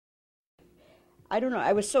I don't know.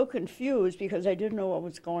 I was so confused because I didn't know what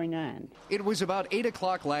was going on. It was about 8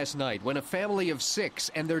 o'clock last night when a family of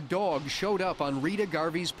 6 and their dog showed up on Rita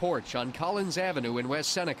Garvey's porch on Collins Avenue in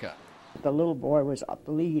West Seneca. The little boy was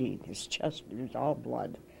bleeding. His chest was all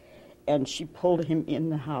blood. And she pulled him in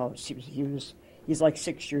the house. He's like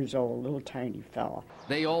 6 years old, little tiny fella.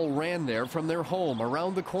 They all ran there from their home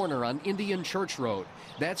around the corner on Indian Church Road.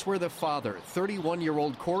 That's where the father,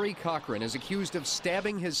 31-year-old Corey Cochran, is accused of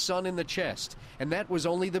stabbing his son in the chest. And that was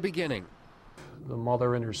only the beginning. The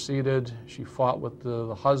mother interceded. She fought with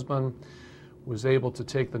the husband, was able to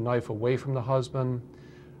take the knife away from the husband.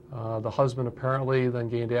 The husband apparently then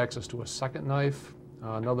gained access to a second knife.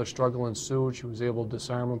 Another struggle ensued. She was able to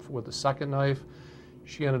disarm him with the second knife.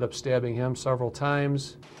 She ended up stabbing him several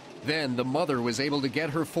times. Then the mother was able to get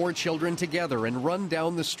her 4 children together and run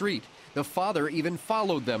down the street. The father even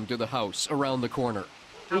followed them to the house around the corner.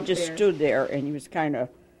 He just stood there and he was kind of,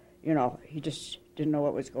 he just didn't know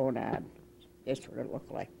what was going on. That's what it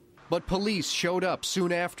looked like. But police showed up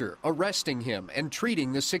soon after, arresting him and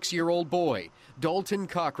treating the 6-year-old boy. Dalton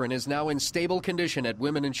Cochran is now in stable condition at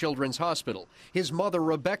Women and Children's Hospital. His mother,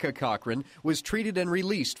 Rebecca Cochran, was treated and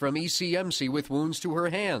released from ECMC with wounds to her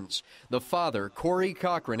hands. The father, Corey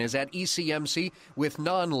Cochran, is at ECMC with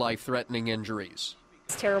non-life-threatening injuries.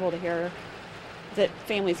 It's terrible to hear that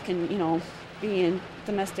families can, be in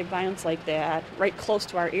domestic violence like that, right close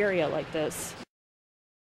to our area like this.